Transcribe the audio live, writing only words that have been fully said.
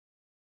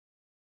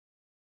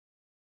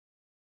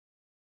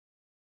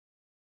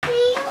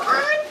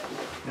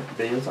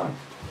Video's on.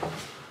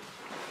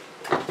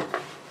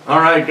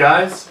 Alright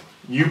guys,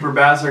 Yooper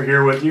Bass are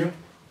here with you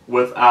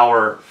with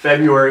our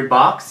February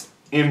box,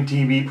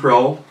 MTB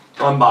Pro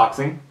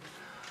Unboxing.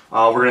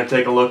 We're going to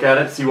take a look at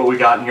it, see what we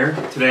got in here.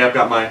 Today I've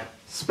got my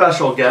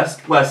special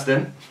guest,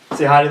 Weston.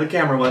 Say hi to the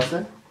camera,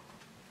 Weston.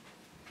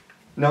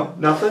 No?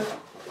 Nothing?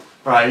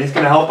 Alright, he's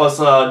going to help us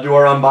do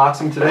our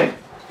unboxing today.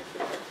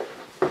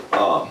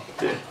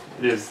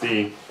 It is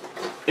the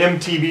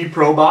MTB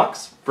Pro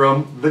box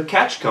from the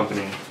Catch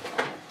Company.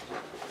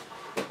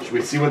 Should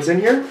we see what's in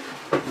here?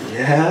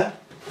 Yeah.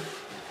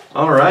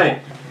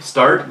 Alright,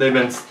 start. They've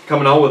been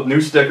coming out with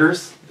new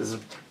stickers. This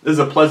is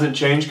a pleasant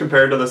change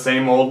compared to the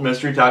same old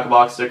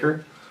Mysterytacklebox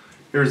sticker.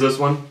 Here's this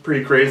one,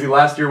 pretty crazy.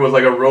 Last year was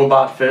like a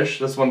robot fish.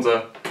 This one's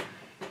a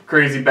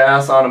crazy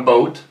bass on a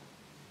boat.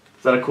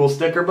 Is that a cool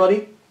sticker,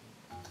 buddy?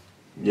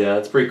 Yeah,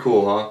 it's pretty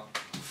cool,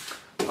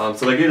 huh?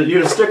 So you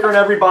get a sticker in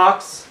every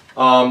box,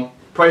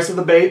 price of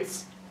the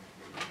baits,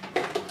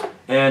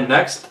 and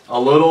next a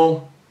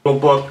little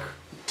book,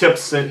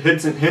 tips and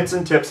hints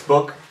and tips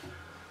book,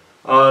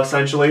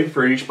 essentially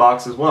for each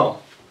box as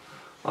well.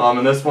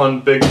 And this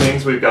one, big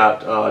things, we've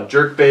got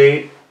jerk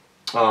bait,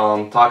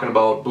 talking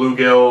about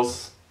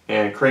bluegills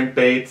and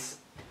crankbaits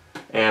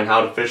and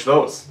how to fish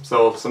those.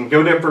 So some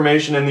good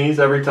information in these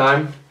every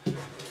time.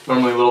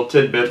 Normally little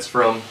tidbits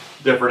from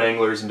different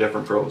anglers and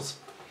different pros.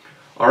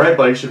 Alright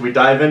buddy, should we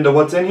dive into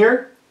what's in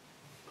here?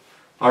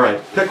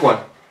 Alright, pick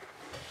one.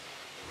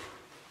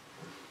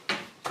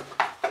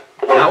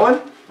 That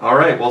one?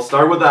 Alright, we'll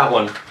start with that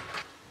one.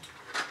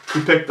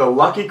 We picked the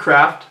Lucky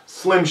Craft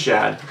Slim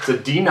Shad. It's a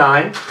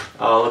D9.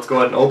 Let's go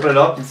ahead and open it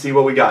up and see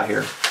what we got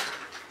here.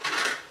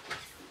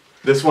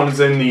 This one is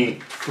in the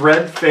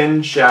thread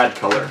fin shad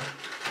color.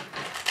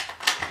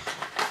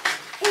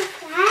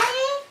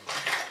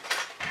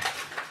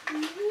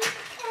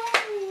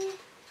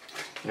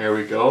 There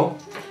we go.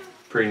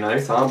 Pretty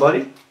nice, huh,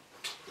 buddy?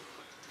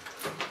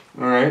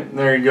 Alright,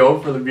 there you go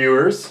for the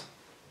viewers.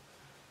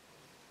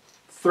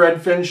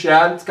 Thread fin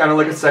shad. It's kind of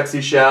like a sexy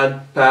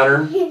shad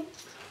pattern. It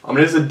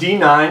is a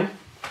D9.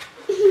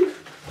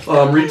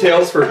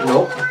 Retails for,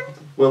 nope,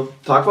 we'll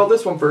talk about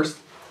this one first.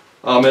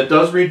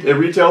 It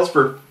retails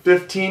for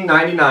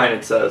 $15.99,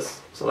 it says.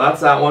 So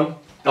that's that one.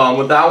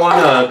 With that one,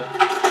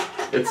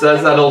 it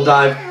says that it'll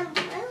dive.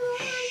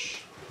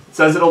 It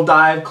says it'll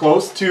dive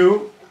close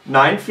to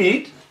 9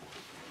 feet,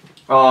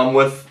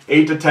 with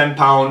 8 to 10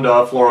 pound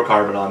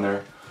fluorocarbon on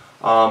there.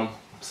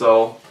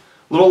 So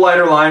a little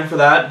lighter line for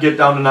that. Get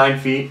down to 9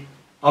 feet.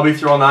 I'll be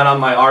throwing that on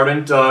my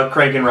Ardent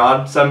cranking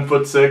rod,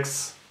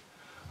 7'6",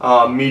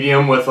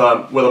 medium with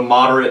a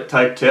moderate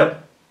type tip.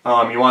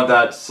 You want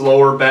that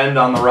slower bend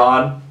on the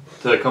rod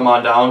to come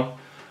on down.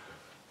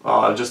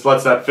 Just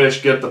lets that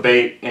fish get the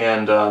bait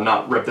and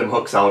not rip them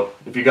hooks out.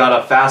 If you got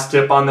a fast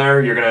tip on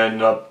there, you're going to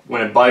end up,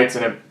 when it bites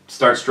and it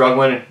starts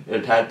struggling,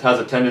 it has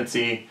a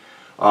tendency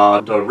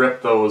to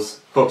rip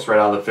those hooks right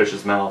out of the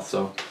fish's mouth.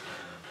 So,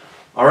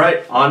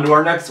 alright, on to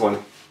our next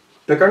one.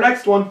 Pick our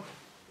next one.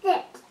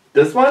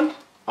 This one?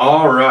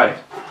 Alright.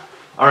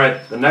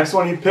 Alright, the next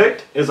one you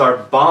picked is our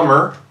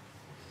Bomber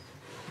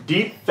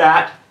Deep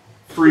Fat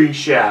Free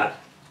Shad.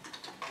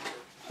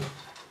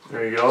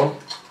 There you go.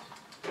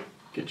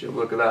 Get you a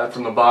look at that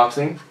from the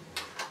boxing.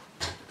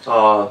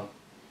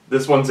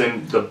 This one's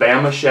in the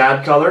Bama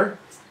Shad color.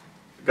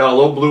 Got a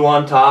little blue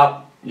on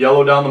top,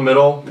 yellow down the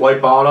middle,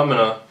 white bottom, and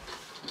a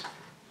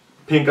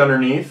pink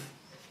underneath.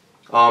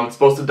 It's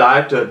supposed to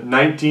dive to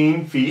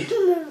 19 feet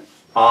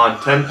on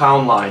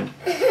 10-pound line.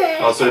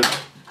 So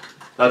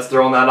that's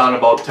throwing that on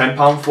about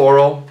 10-pound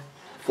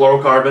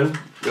fluorocarbon.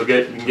 You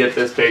can get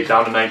this bait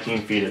down to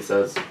 19 feet, it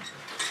says.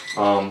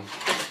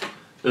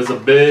 There's a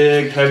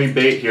big heavy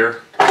bait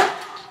here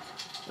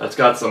that's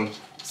got some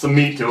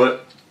meat to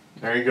it.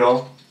 There you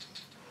go.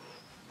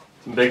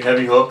 Some big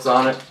heavy hooks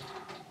on it.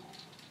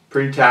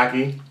 Pretty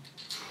tacky.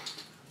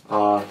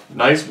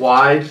 Nice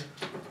wide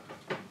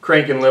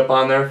cranking lip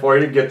on there for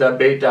you to get that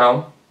bait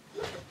down.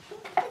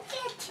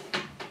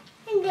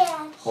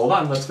 Hold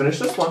on, let's finish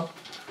this one.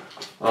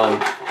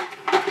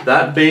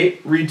 That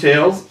bait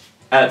retails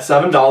at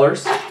 $7.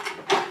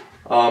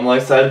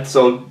 Like I said,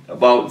 so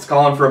it's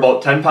calling for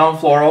about 10-pound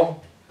fluoro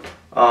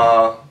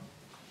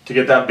to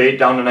get that bait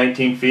down to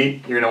 19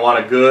 feet. You're gonna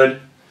want a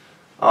good.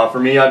 For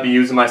me, I'd be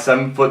using my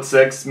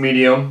 7'6"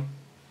 medium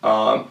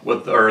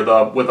with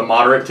a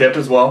moderate tip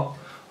as well.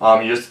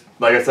 You just,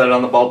 like I said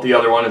on the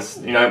other one, is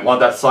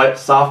want that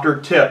softer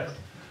tip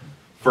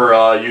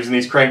for using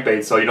these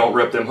crankbaits, so you don't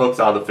rip them hooks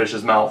out of the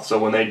fish's mouth. So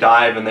when they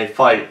dive and they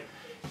fight,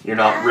 you're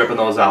not ripping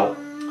those out.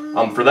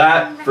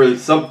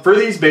 For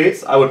these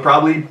baits, I would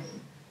probably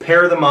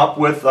pair them up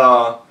with,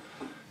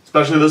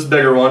 especially this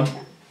bigger one.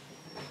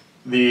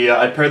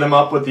 I'd pair them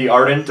up with the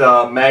Ardent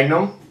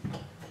Magnum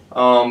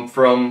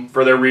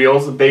for their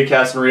reels, the bait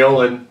casting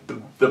reel, and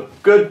the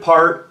good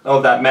part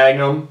of that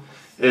Magnum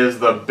is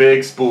the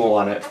big spool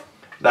on it.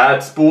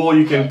 That spool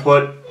you can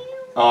put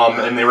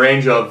in the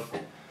range of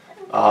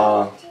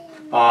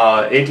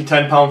 8 to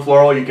 10 pound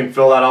fluoro. You can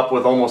fill that up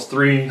with almost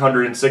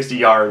 360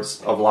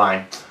 yards of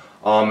line.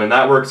 And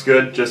that works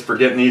good just for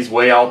getting these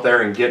way out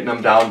there and getting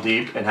them down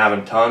deep and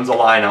having tons of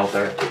line out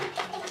there.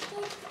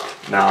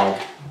 Now,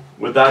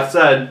 with that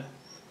said,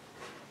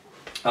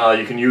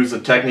 you can use a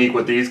technique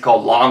with these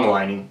called long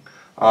lining.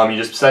 You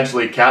just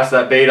essentially cast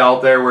that bait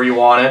out there where you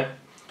want it,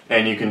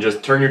 and you can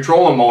just turn your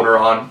trolling motor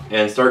on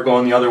and start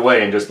going the other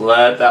way and just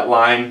let that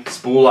line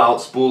spool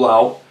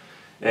out,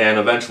 and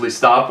eventually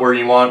stop where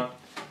you want,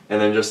 and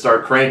then just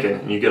start cranking.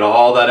 And you get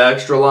all that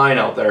extra line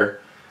out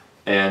there,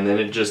 and then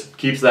it just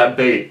keeps that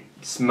bait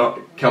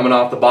coming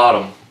off the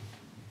bottom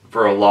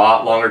for a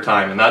lot longer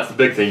time. And that's the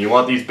big thing. You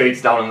want these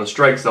baits down in the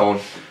strike zone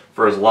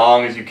for as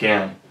long as you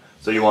can.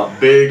 So you want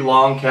big,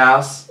 long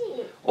casts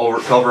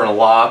covering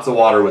lots of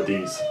water with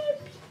these.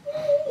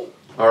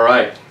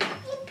 Alright,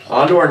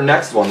 on to our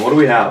next one. What do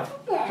we have?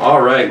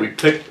 Alright, we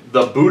picked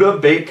the Booyah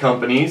Bait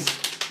Company's,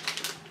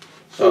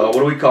 what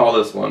do we call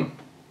this one?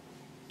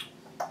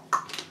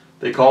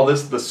 They call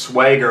this the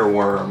Swagger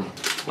Worm.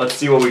 Let's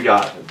see what we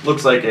got. It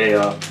looks like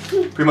a,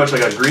 pretty much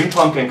like a green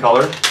pumpkin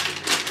color.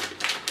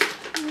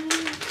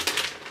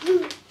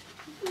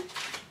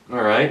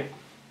 Alright,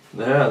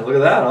 yeah, look at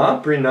that, huh?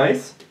 Pretty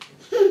nice.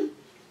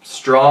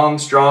 Strong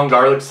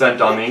garlic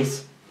scent on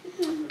these.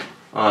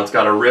 It's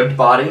got a ribbed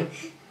body.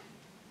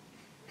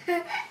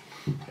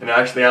 It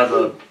actually has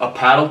a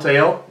paddle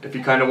tail if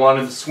you kind of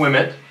wanted to swim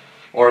it,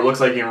 or it looks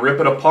like you can rip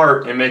it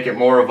apart and make it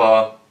more of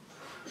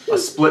a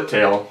split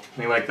tail,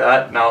 something like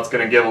that. Now it's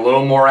going to give a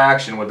little more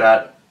action with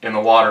that in the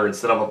water.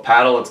 Instead of a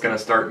paddle, it's going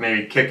to start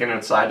maybe kicking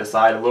it side to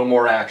side, a little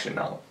more action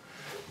now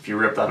if you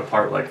rip that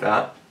apart like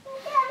that.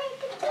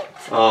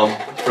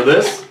 For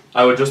this,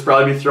 I would just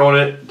probably be throwing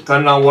it,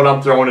 depending on what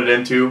I'm throwing it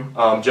into.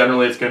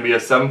 Generally it's going to be a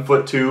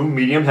 7'2"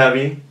 medium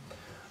heavy,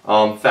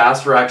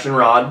 fast reaction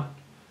rod.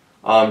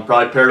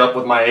 Probably paired up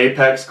with my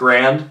Apex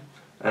Grand,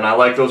 and I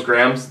like those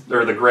grams,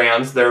 or the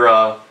Grands. They're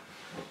a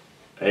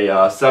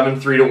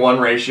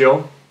 7:3-to-1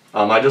 ratio.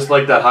 I just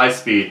like that high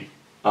speed.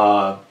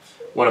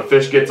 When a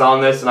fish gets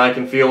on this and I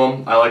can feel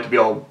them, I like to be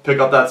able to pick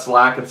up that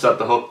slack and set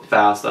the hook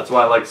fast. That's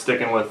why I like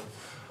sticking with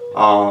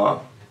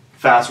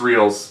fast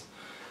reels.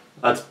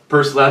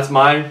 That's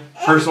my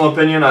personal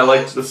opinion. I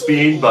like the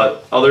speed,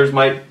 but others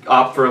might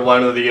opt for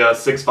one of the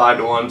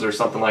 6.5-to-1s or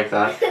something like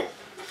that,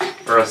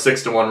 or a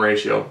 6-to-1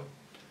 ratio.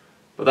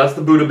 But that's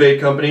the Booyah Bait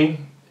Company,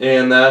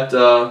 and that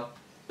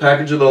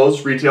package of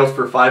those retails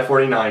for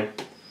 $5.49.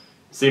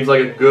 Seems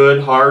like a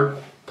good hard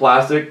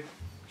plastic,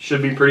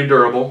 should be pretty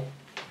durable.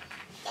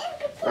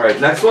 Alright,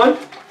 next one.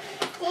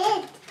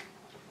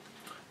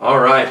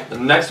 Alright, the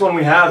next one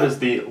we have is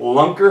the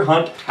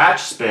Lunkerhunt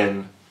Hatch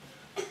Spin.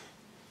 And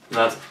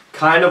that's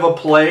kind of a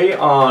play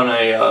on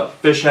a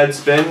fish head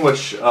spin,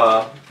 which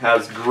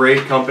has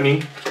great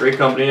company.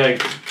 I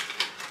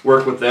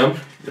work with them.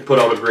 They put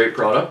out a great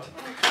product.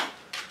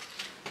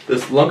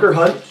 This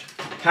Lunkerhunt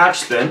Hatch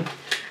Spin,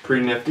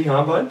 pretty nifty,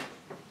 huh, bud?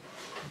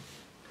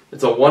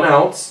 It's a 1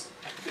 ounce,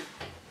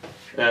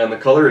 and the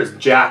color is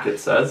Jack, it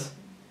says.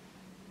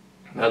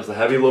 That's a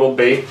heavy little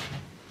bait.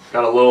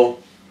 Got a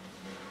little...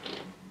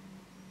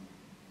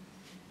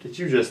 Did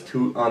you just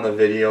toot on the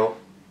video?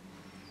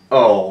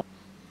 Oh.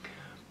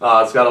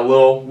 It's got a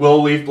little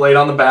willow leaf blade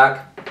on the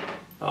back.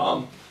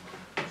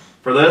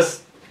 For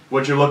this,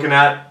 what you're looking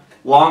at,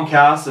 long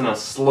cast and a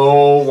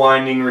slow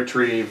winding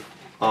retrieve.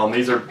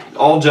 These are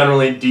all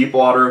generally deep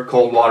water,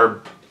 cold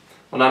water,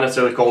 well, not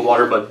necessarily cold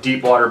water, but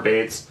deep water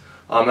baits.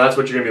 That's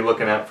what you're going to be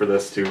looking at for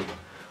this too.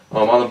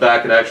 On the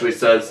back it actually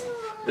says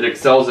it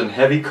excels in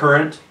heavy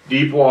current,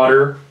 deep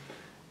water,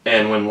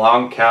 and when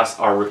long casts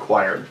are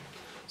required.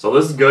 So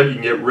this is good.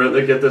 You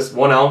can get this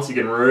 1 ounce, you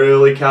can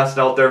really cast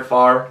it out there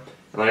far.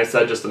 And like I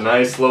said, just a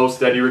nice, slow,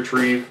 steady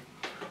retrieve.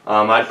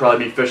 I'd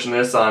probably be fishing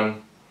this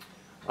on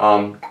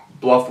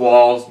bluff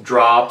walls,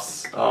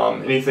 drops,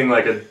 anything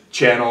like a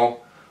channel.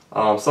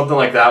 Something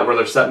like that where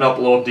they're setting up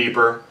a little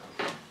deeper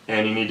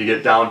and you need to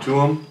get down to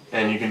them,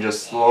 and you can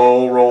just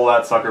slow roll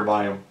that sucker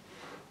by them.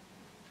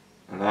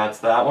 And that's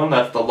that one.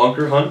 That's the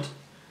Lunkerhunt.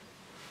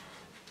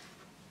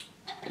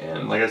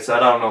 And like I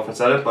said, I don't know if I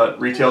said it, but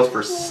retails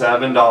for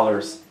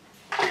 $7.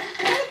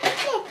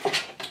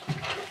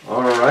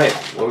 Alright,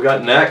 what we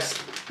got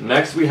next?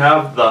 Next we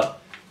have the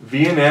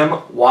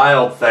V&M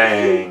Wild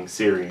Thing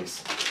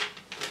series.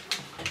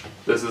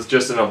 This is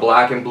just in a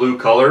black and blue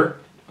color.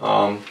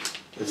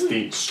 It's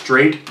the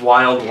Straight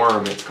Wild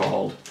Worm, it's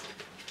called.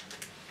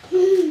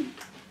 Should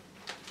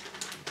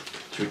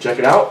we check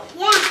it out?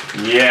 Yeah.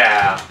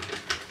 Yeah.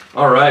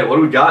 Alright, what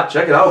do we got?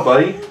 Check it out,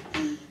 buddy.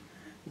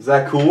 Is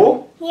that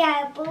cool?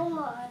 Yeah, a blue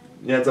one.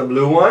 Yeah, it's a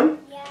blue one?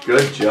 Yeah.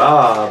 Good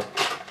job.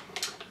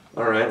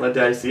 Alright, let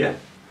Daddy see it.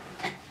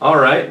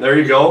 Alright, there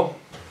you go.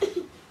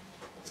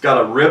 It's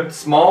got a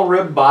small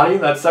ribbed body,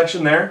 that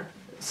section there.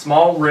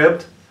 Small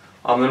ribbed.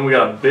 Then we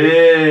got a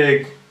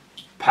big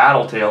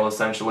paddle tail,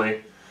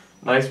 essentially.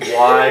 Nice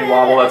wide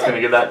wobble. That's going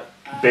to give that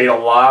bait a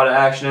lot of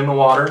action in the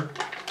water.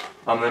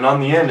 Then on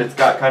the end, it's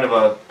got kind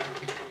of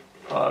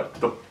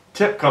the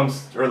tip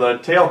comes, or the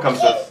tail comes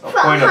with a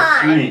point of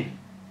 3.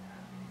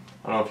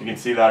 I don't know if you can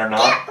see that or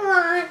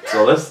not.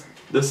 So this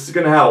is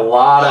going to have a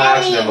lot of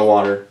action in the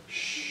water.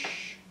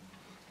 Shh.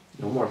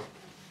 No more.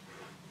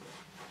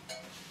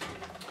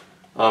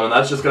 And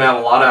that's just going to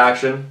have a lot of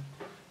action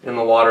in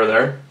the water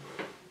there.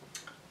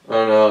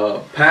 And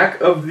a pack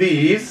of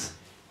these,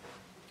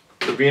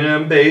 the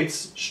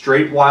v&mbaits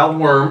straight wild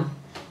worm,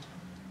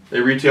 they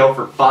retail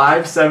for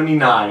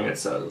 $5.79, it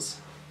says.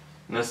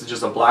 And this is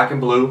just a black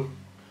and blue.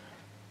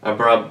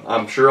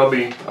 I'm sure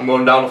I'm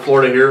going down to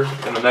Florida here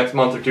in the next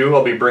month or two.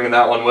 I'll be bringing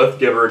that one with,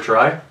 give her a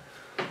try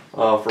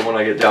for when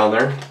I get down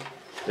there.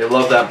 They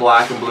love that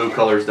black and blue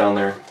colors down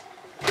there.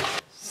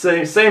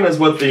 Same as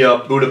with the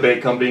Booyah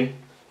bait company.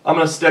 I'm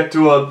going to stick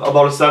to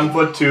about a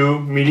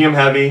 7'2", medium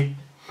heavy,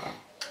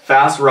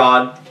 fast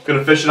rod. Going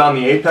to fish it on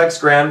the Apex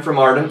Grand from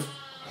Ardent.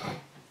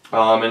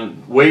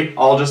 And weight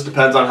all just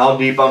depends on how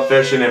deep I'm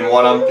fishing and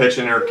what I'm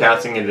pitching or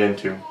casting it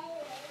into.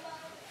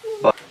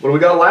 But what do we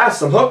got last?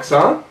 Some hooks,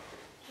 huh?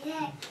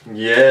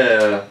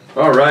 Yeah.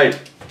 Alright.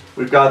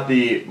 We've got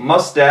the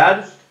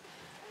Mustad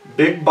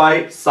Big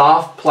Bite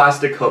Soft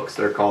Plastic Hooks,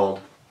 they're called.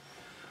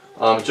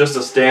 Just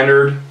a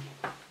standard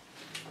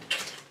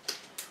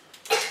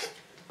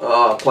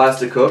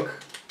plastic hook.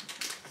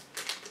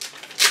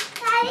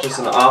 Just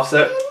an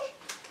offset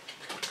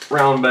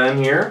round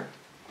bend here.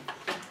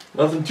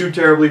 Nothing too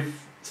terribly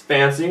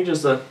fancy,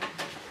 just a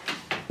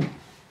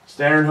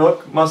standard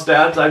hook.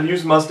 Mustads, I've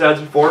used Mustads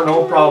before,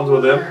 no problems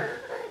with them.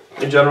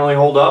 They generally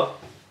hold up.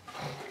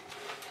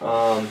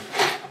 So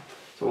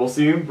we'll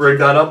see, break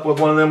that up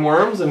with one of them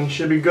worms and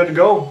should be good to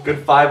go.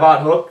 Good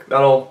 5/0 hook,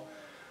 that'll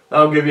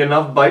give you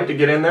enough bite to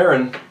get in there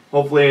and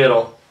hopefully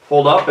it'll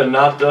hold up and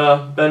not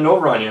bend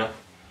over on you.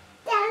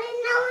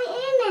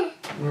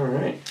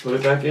 Alright, put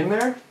it back in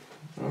there.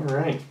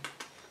 Alright.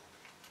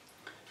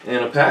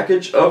 And a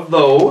package of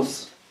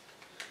those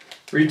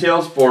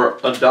retails for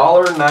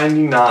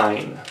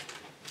 $1.99.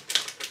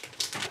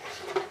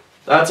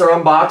 That's our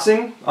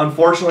unboxing.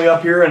 Unfortunately,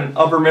 up here in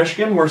Upper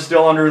Michigan, we're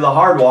still under the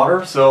hard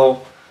water,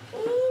 so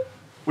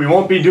we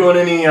won't be doing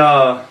any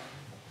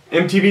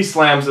MTB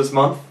slams this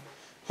month.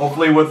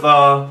 Hopefully with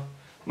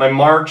my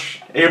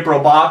March, April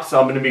box,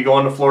 I'm going to be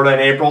going to Florida in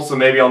April, so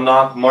maybe I'll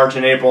knock March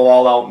and April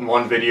all out in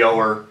one video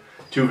or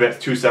two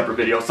separate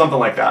videos, something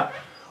like that.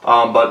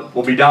 But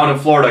we'll be down in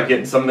Florida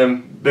getting some of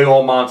them big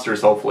old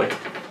monsters, hopefully.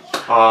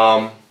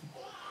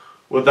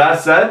 With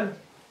that said,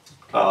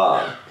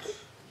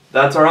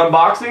 that's our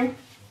unboxing.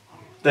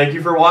 Thank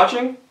you for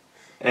watching.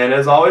 And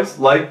as always,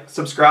 like,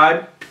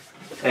 subscribe,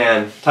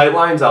 and tight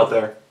lines out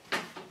there.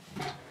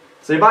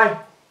 Say bye.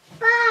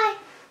 Bye.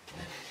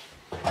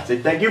 Say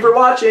thank you for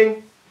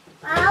watching.